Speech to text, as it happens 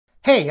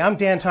Hey, I'm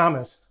Dan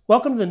Thomas.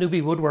 Welcome to the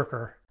Newbie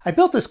Woodworker. I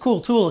built this cool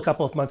tool a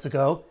couple of months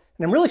ago,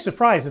 and I'm really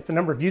surprised at the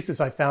number of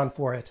uses I've found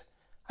for it.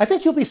 I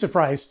think you'll be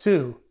surprised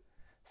too.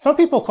 Some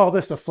people call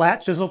this a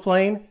flat chisel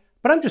plane,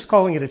 but I'm just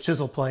calling it a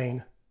chisel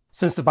plane.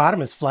 Since the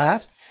bottom is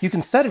flat, you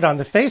can set it on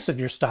the face of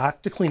your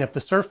stock to clean up the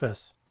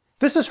surface.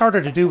 This is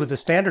harder to do with a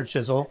standard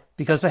chisel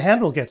because the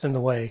handle gets in the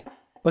way.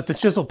 But the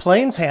chisel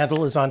plane's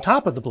handle is on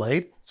top of the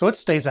blade, so it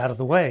stays out of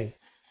the way,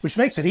 which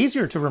makes it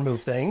easier to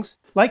remove things,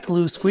 like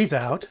glue squeeze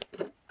out,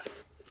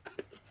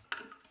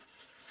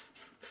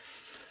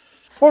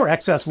 or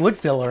excess wood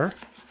filler,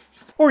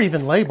 or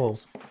even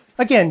labels.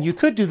 Again, you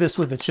could do this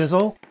with a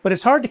chisel, but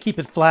it's hard to keep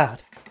it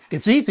flat.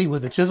 It's easy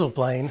with a chisel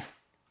plane.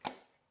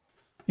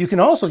 You can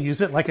also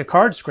use it like a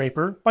card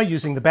scraper by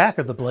using the back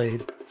of the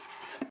blade.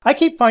 I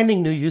keep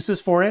finding new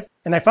uses for it,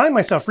 and I find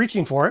myself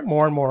reaching for it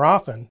more and more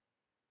often.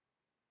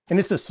 And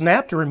it's a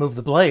snap to remove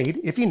the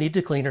blade if you need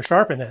to clean or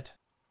sharpen it.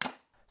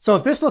 So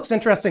if this looks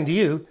interesting to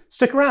you,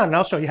 stick around and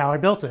I'll show you how I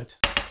built it.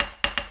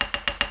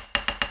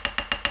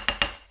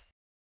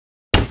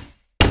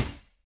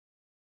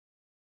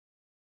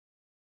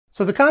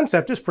 So the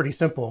concept is pretty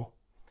simple.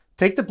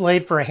 Take the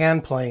blade for a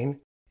hand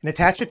plane and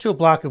attach it to a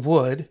block of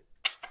wood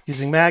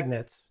using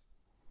magnets.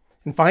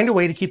 And find a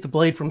way to keep the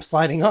blade from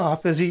sliding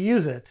off as you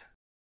use it.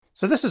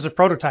 So this is a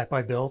prototype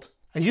I built.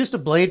 I used a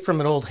blade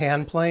from an old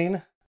hand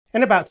plane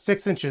and about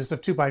 6 inches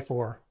of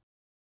 2x4.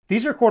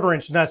 These are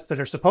 1/4-inch nuts that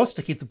are supposed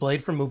to keep the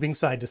blade from moving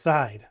side to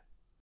side.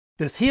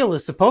 This heel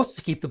is supposed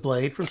to keep the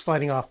blade from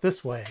sliding off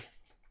this way.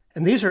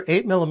 And these are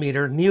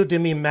 8mm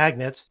neodymium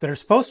magnets that are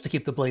supposed to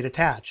keep the blade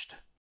attached.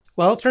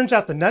 Well, it turns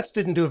out the nuts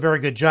didn't do a very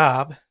good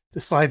job.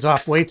 This slides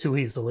off way too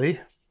easily.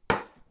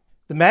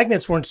 The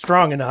magnets weren't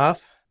strong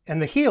enough,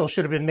 and the heel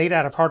should have been made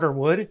out of harder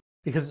wood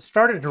because it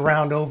started to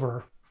round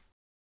over.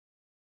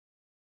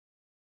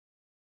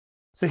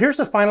 So here's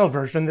the final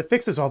version that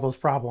fixes all those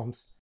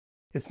problems.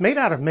 It's made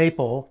out of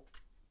maple,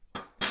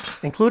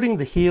 including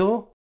the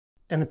heel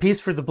and the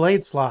piece for the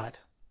blade slot.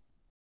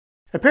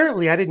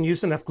 Apparently I didn't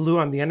use enough glue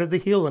on the end of the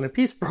heel and a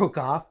piece broke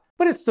off,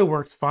 but it still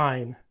works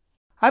fine.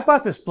 I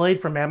bought this blade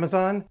from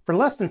Amazon for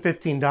less than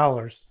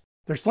 $15.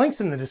 There's links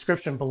in the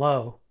description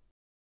below.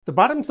 The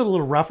bottom's a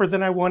little rougher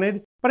than I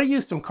wanted, but I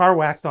used some car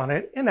wax on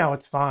it and now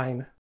it's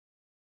fine.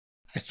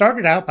 I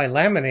started out by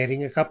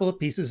laminating a couple of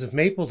pieces of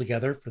maple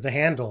together for the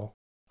handle.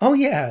 Oh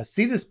yeah,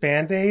 see this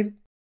band-aid?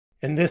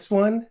 And this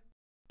one?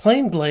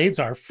 Plain blades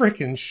are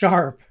frickin'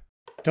 sharp.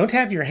 Don't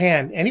have your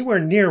hand anywhere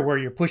near where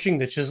you're pushing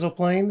the chisel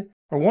plane,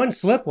 or one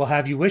slip will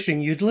have you wishing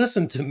you'd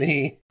listened to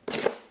me.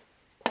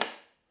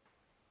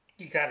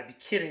 You gotta be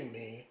kidding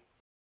me.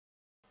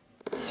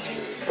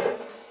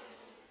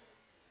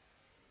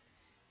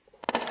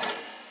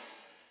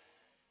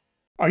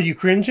 Are you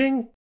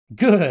cringing?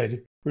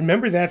 Good.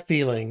 Remember that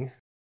feeling.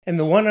 And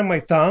the one on my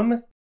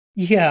thumb?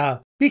 Yeah,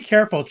 be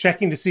careful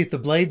checking to see if the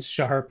blade's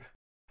sharp.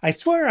 I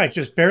swear I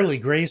just barely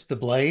grazed the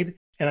blade,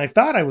 and I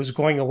thought I was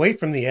going away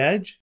from the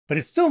edge, but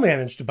it still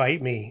managed to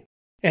bite me.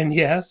 And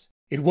yes,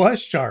 it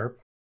was sharp.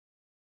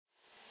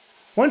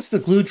 Once the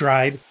glue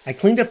dried, I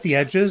cleaned up the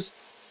edges,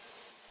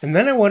 and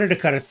then I wanted to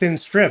cut a thin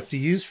strip to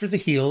use for the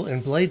heel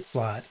and blade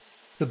slot.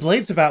 The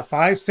blade's about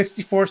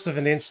 5/64 of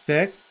an inch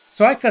thick,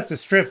 so I cut the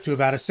strip to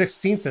about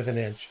 1/16 of an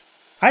inch.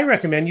 I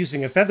recommend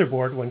using a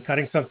featherboard when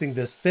cutting something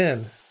this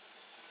thin.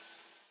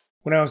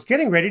 When I was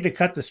getting ready to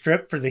cut the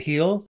strip for the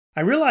heel,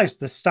 I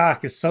realized the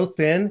stock is so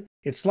thin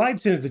it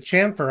slides into the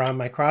chamfer on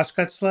my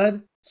crosscut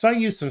sled, so I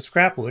used some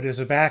scrap wood as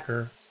a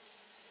backer.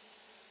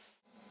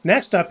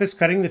 Next up is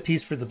cutting the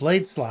piece for the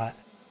blade slot.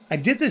 I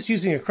did this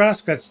using a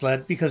crosscut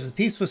sled because the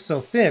piece was so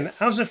thin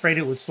I was afraid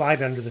it would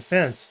slide under the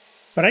fence,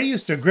 but I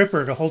used a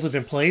gripper to hold it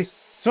in place,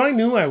 so I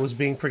knew I was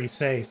being pretty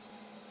safe.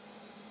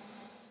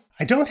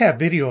 I don't have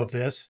video of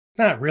this,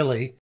 not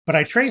really, but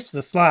I traced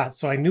the slot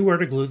so I knew where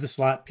to glue the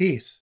slot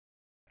piece.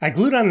 I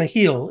glued on the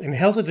heel and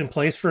held it in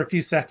place for a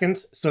few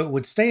seconds so it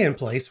would stay in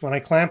place when I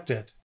clamped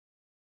it.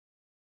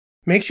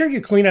 Make sure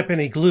you clean up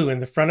any glue in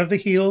the front of the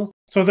heel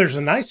so there's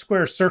a nice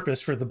square surface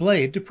for the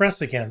blade to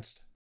press against.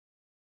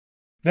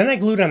 Then I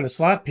glued on the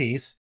slot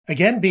piece,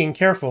 again being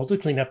careful to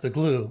clean up the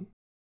glue.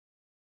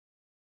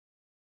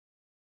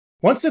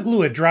 Once the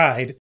glue had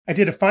dried, I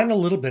did a final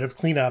little bit of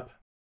cleanup.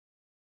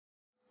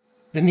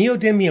 The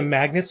neodymium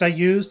magnets I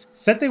used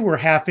said they were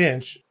 1/2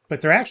 inch,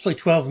 but they're actually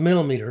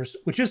 12mm,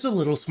 which is a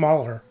little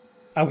smaller.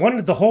 I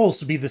wanted the holes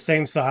to be the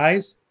same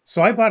size,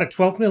 so I bought a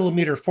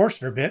 12mm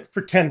Forstner bit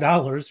for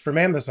 $10 from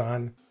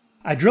Amazon.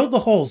 I drilled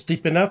the holes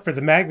deep enough for the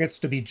magnets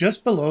to be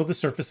just below the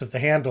surface of the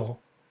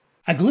handle.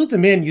 I glued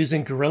them in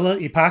using Gorilla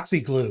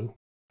epoxy glue.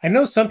 I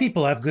know some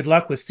people have good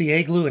luck with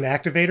CA glue and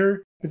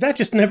activator, but that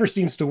just never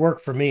seems to work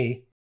for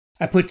me.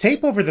 I put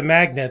tape over the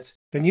magnets,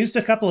 then used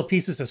a couple of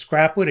pieces of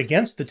scrap wood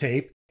against the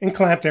tape and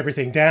clamped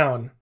everything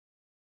down.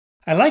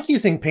 I like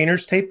using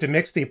painter's tape to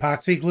mix the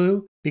epoxy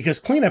glue because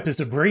cleanup is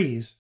a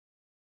breeze.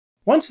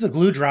 Once the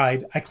glue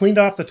dried, I cleaned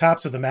off the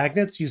tops of the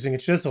magnets using a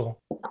chisel.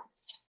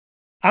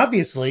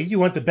 Obviously, you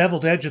want the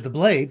beveled edge of the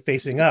blade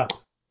facing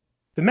up.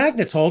 The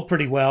magnets hold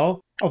pretty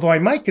well, although I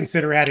might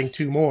consider adding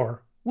 2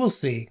 more. We'll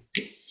see.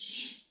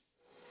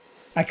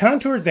 I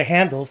contoured the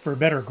handle for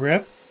better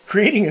grip,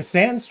 creating a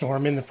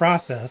sandstorm in the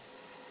process.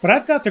 But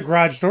I've got the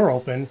garage door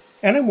open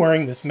and I'm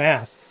wearing this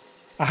mask.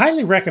 I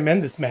highly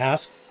recommend this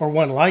mask, or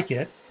one like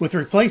it, with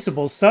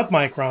replaceable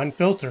submicron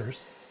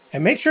filters.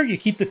 And make sure you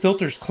keep the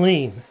filters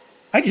clean.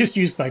 I just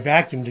used my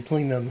vacuum to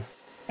clean them.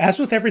 As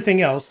with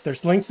everything else,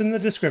 there's links in the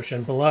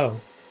description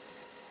below.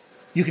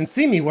 You can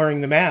see me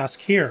wearing the mask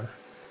here.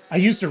 I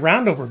used a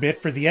roundover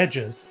bit for the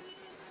edges.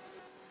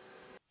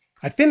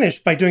 I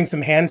finished by doing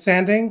some hand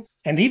sanding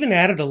and even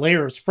added a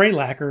layer of spray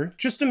lacquer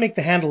just to make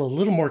the handle a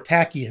little more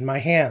tacky in my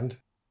hand.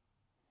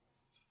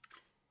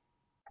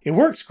 It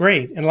works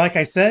great, and like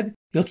I said,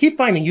 you'll keep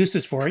finding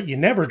uses for it you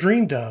never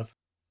dreamed of.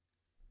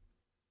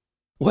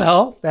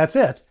 Well, that's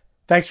it.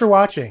 Thanks for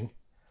watching.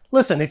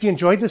 Listen, if you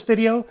enjoyed this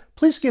video,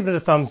 please give it a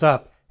thumbs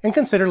up and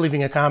consider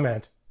leaving a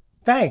comment.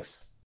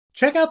 Thanks!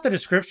 Check out the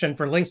description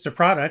for links to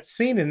products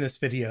seen in this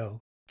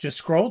video. Just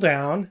scroll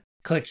down,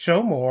 click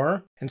Show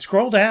More, and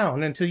scroll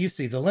down until you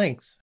see the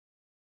links.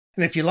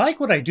 And if you like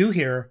what I do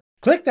here,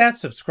 click that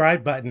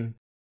subscribe button.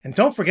 And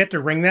don't forget to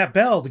ring that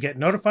bell to get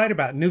notified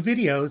about new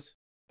videos.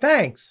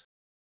 Thanks!